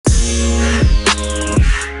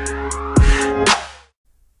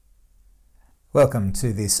Welcome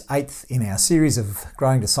to this 8th in our series of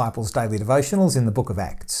Growing Disciples Daily Devotionals in the Book of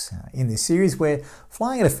Acts. In this series, we're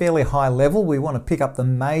flying at a fairly high level. We want to pick up the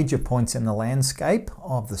major points in the landscape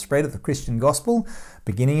of the spread of the Christian gospel,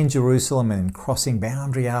 beginning in Jerusalem and crossing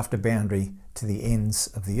boundary after boundary to the ends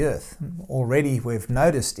of the earth. Already we've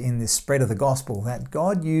noticed in this spread of the gospel that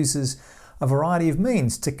God uses a variety of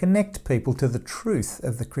means to connect people to the truth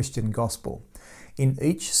of the Christian gospel. In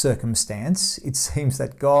each circumstance, it seems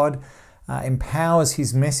that God empowers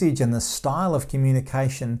his message and the style of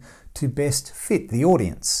communication to best fit the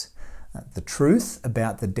audience. The truth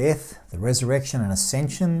about the death, the resurrection and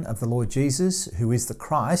ascension of the Lord Jesus, who is the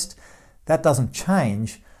Christ, that doesn't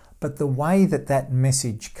change, but the way that that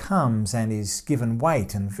message comes and is given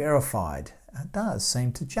weight and verified does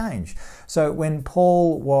seem to change. So when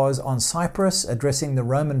Paul was on Cyprus addressing the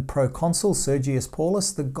Roman proconsul Sergius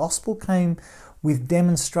Paulus, the gospel came with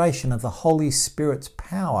demonstration of the Holy Spirit's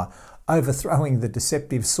power, overthrowing the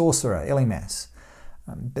deceptive sorcerer Elymas.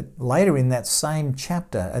 But later in that same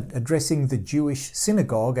chapter, addressing the Jewish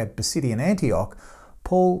synagogue at Pisidian Antioch,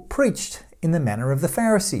 Paul preached in the manner of the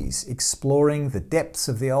Pharisees, exploring the depths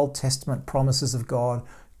of the Old Testament promises of God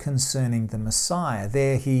concerning the Messiah.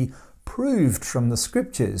 There he proved from the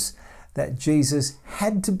scriptures that Jesus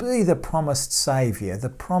had to be the promised Saviour, the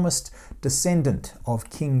promised descendant of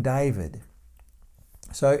King David.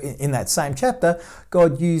 So in that same chapter,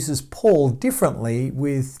 God uses Paul differently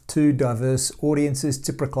with two diverse audiences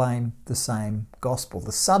to proclaim the same gospel.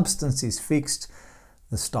 The substance is fixed,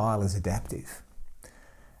 the style is adaptive.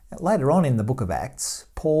 Later on in the book of Acts,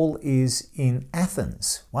 Paul is in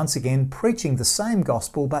Athens, once again preaching the same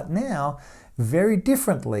gospel, but now very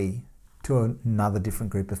differently to another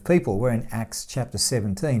different group of people. We're in Acts chapter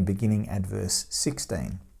 17, beginning at verse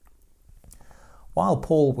 16. While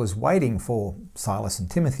Paul was waiting for Silas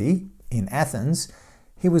and Timothy in Athens,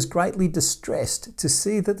 he was greatly distressed to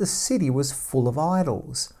see that the city was full of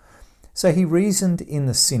idols. So he reasoned in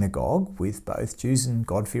the synagogue with both Jews and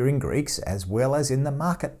God-fearing Greeks, as well as in the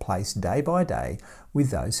marketplace day by day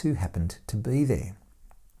with those who happened to be there.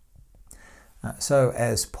 So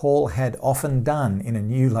as Paul had often done in a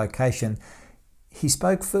new location, he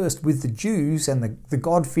spoke first with the Jews and the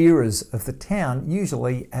God-fearers of the town,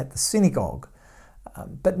 usually at the synagogue.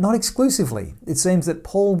 But not exclusively. It seems that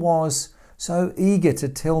Paul was so eager to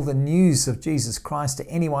tell the news of Jesus Christ to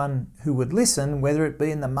anyone who would listen, whether it be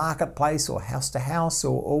in the marketplace or house to house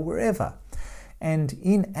or wherever. And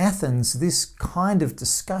in Athens, this kind of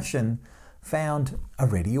discussion found a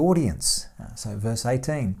ready audience. So verse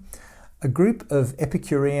 18, a group of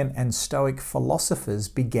Epicurean and Stoic philosophers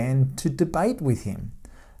began to debate with him.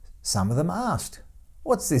 Some of them asked,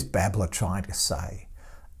 "What's this babbler trying to say?"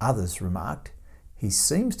 Others remarked, "He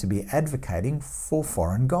seems to be advocating for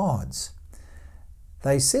foreign gods."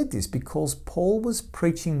 They said this because Paul was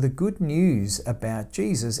preaching the good news about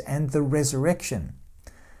Jesus and the resurrection.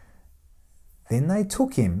 Then they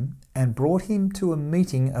took him and brought him to a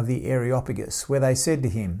meeting of the Areopagus, where they said to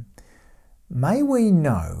him, "May we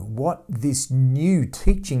know what this new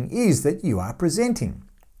teaching is that you are presenting?"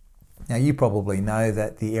 Now you probably know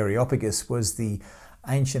that the Areopagus was the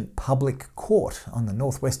ancient public court on the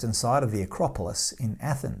northwestern side of the Acropolis in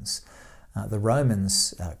Athens. The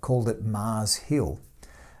Romans called it Mars Hill.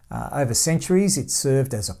 Over centuries it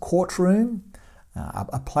served as a courtroom,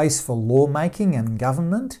 a place for lawmaking and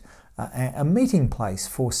government, a meeting place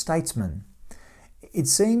for statesmen. It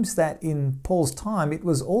seems that in Paul's time it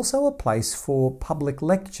was also a place for public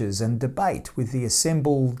lectures and debate with the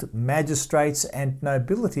assembled magistrates and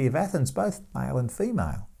nobility of Athens, both male and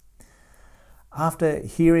female. After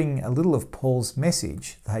hearing a little of Paul's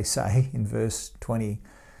message, they say in verse 20,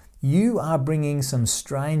 "You are bringing some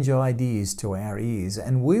strange ideas to our ears,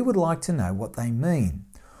 and we would like to know what they mean."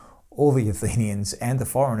 All the Athenians and the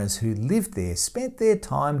foreigners who lived there spent their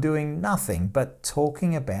time doing nothing but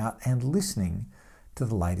talking about and listening to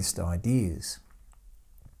the latest ideas.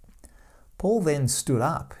 Paul then stood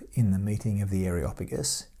up in the meeting of the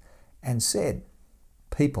Areopagus and said,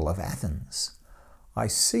 "People of Athens, I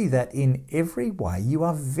see that in every way you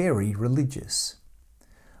are very religious.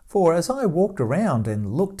 For as I walked around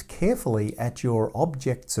and looked carefully at your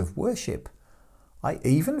objects of worship, I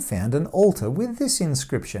even found an altar with this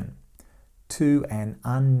inscription, 'To an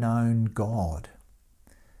unknown God.'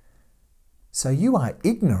 So you are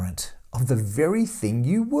ignorant of the very thing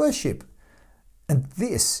you worship. And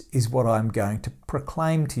this is what I'm going to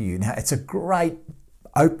proclaim to you." Now, it's a great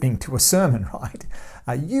opening to a sermon, right?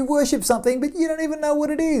 You worship something, but you don't even know what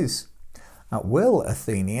it is. Well,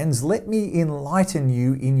 Athenians, let me enlighten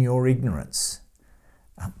you in your ignorance.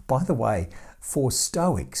 By the way, for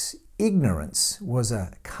Stoics, ignorance was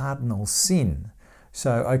a cardinal sin.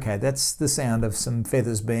 So, okay, that's the sound of some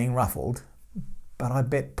feathers being ruffled, but I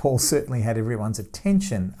bet Paul certainly had everyone's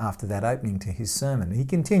attention after that opening to his sermon. He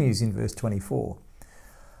continues in verse 24.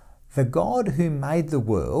 The God who made the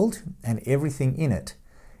world and everything in it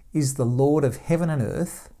is the Lord of heaven and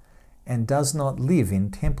earth, and does not live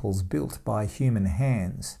in temples built by human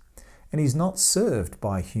hands, and is not served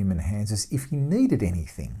by human hands as if he needed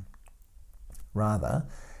anything. Rather,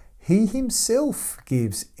 he himself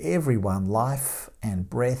gives everyone life and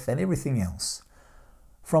breath and everything else.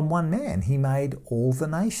 From one man he made all the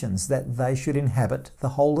nations, that they should inhabit the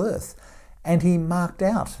whole earth, and he marked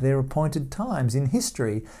out their appointed times in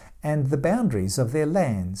history and the boundaries of their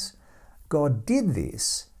lands. God did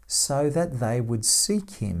this so that they would seek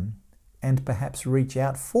him and perhaps reach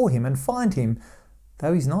out for him and find him,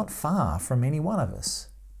 though he's not far from any one of us.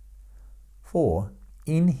 For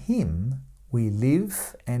in him we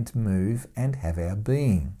live and move and have our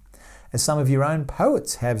being. As some of your own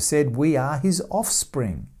poets have said, we are his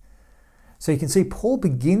offspring. So you can see Paul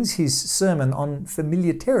begins his sermon on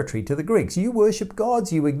familiar territory to the Greeks. You worship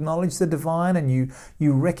gods, you acknowledge the divine, and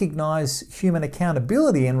you recognize human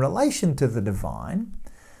accountability in relation to the divine.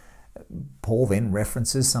 Paul then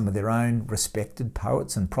references some of their own respected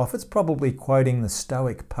poets and prophets, probably quoting the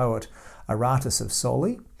Stoic poet Aratus of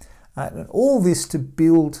Soli. All this to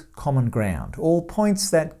build common ground, all points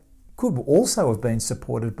that could also have been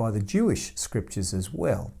supported by the Jewish scriptures as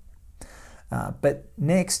well. But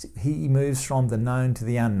next he moves from the known to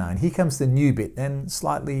the unknown. Here comes the new bit, and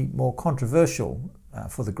slightly more controversial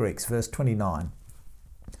for the Greeks, verse 29.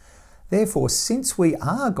 Therefore, since we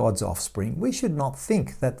are God's offspring, we should not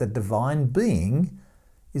think that the divine being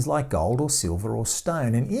is like gold or silver or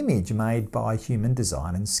stone, an image made by human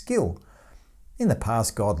design and skill. In the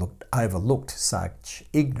past, God overlooked such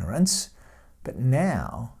ignorance, but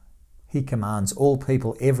now he commands all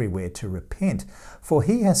people everywhere to repent. For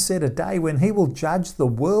he has set a day when he will judge the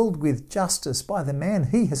world with justice by the man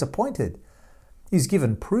he has appointed. He's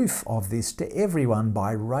given proof of this to everyone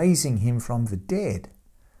by raising him from the dead.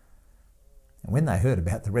 And when they heard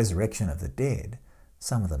about the resurrection of the dead,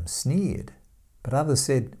 some of them sneered, but others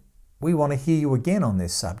said, "We want to hear you again on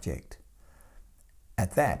this subject."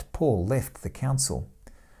 At that, Paul left the council.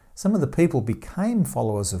 Some of the people became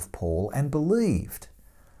followers of Paul and believed.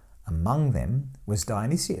 Among them was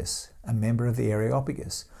Dionysius, a member of the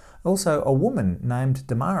Areopagus, also a woman named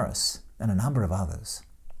Damaris, and a number of others.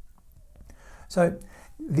 So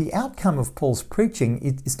the outcome of Paul's preaching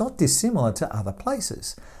is not dissimilar to other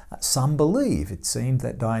places. Some believe, it seemed,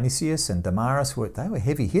 that Dionysius and Damaris were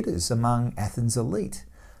heavy hitters among Athens' elite.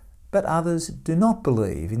 But others do not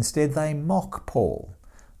believe. Instead, they mock Paul,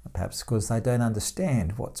 perhaps because they don't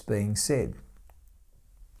understand what's being said.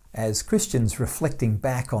 As Christians reflecting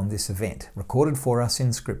back on this event, recorded for us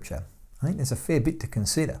in Scripture, I think there's a fair bit to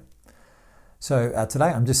consider. So today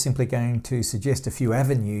I'm just simply going to suggest a few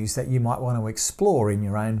avenues that you might want to explore in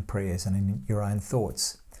your own prayers and in your own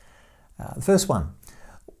thoughts. The first one,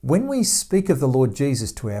 when we speak of the Lord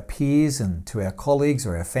Jesus to our peers and to our colleagues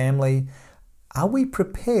or our family, are we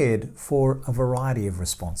prepared for a variety of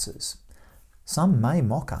responses? Some may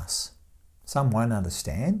mock us, some won't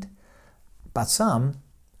understand, but some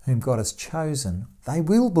whom God has chosen, they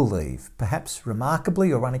will believe, perhaps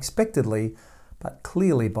remarkably or unexpectedly, but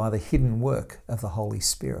clearly by the hidden work of the Holy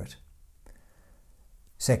Spirit.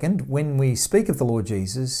 Second, when we speak of the Lord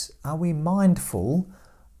Jesus, are we mindful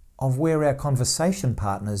of where our conversation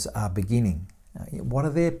partners are beginning? What are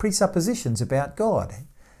their presuppositions about God?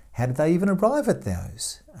 How did they even arrive at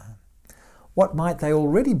those? What might they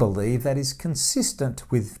already believe that is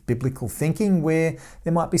consistent with biblical thinking, where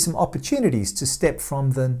there might be some opportunities to step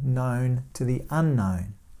from the known to the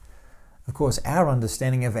unknown? Of course, our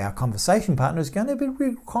understanding of our conversation partner is going to be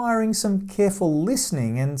requiring some careful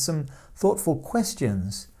listening and some thoughtful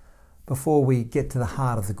questions before we get to the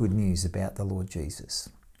heart of the good news about the Lord Jesus.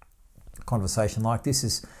 A conversation like this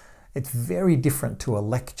it's very different to a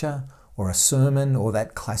lecture or a sermon or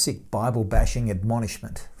that classic Bible-bashing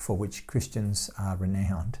admonishment for which Christians are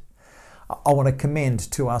renowned. I want to commend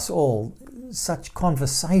to us all such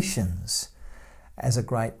conversations as a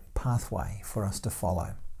great pathway for us to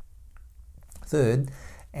follow. Third,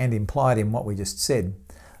 and implied in what we just said,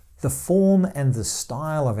 the form and the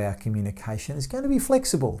style of our communication is going to be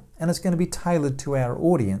flexible and it's going to be tailored to our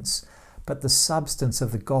audience, but the substance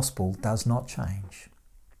of the gospel does not change.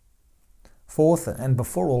 Fourth, and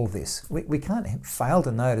before all this, we can't fail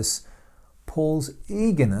to notice Paul's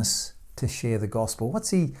eagerness to share the gospel. What's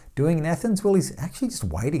he doing in Athens? Well, he's actually just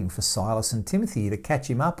waiting for Silas and Timothy to catch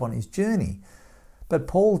him up on his journey. But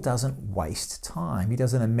Paul doesn't waste time. He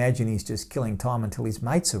doesn't imagine he's just killing time until his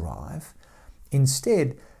mates arrive.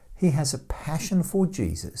 Instead, he has a passion for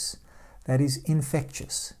Jesus that is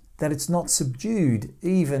infectious, that it's not subdued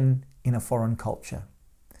even in a foreign culture.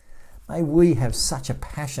 May we have such a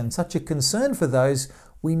passion, such a concern for those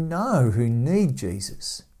we know who need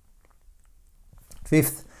Jesus.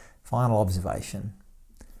 Fifth, final observation.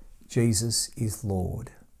 Jesus is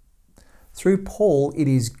Lord. Through Paul, it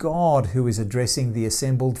is God who is addressing the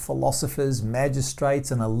assembled philosophers, magistrates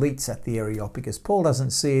and elites at the Areopagus. Paul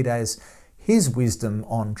doesn't see it as his wisdom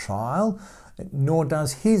on trial, nor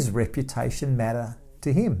does his reputation matter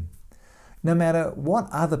to him. No matter what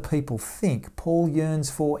other people think, Paul yearns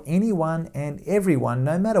for anyone and everyone,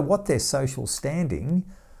 no matter what their social standing,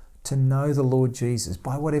 to know the Lord Jesus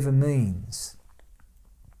by whatever means.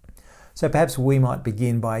 So perhaps we might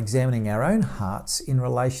begin by examining our own hearts in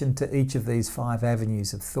relation to each of these 5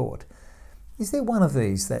 avenues of thought. Is there one of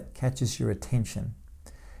these that catches your attention?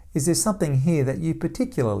 Is there something here that you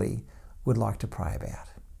particularly would like to pray about?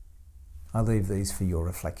 I leave these for your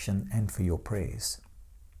reflection and for your prayers.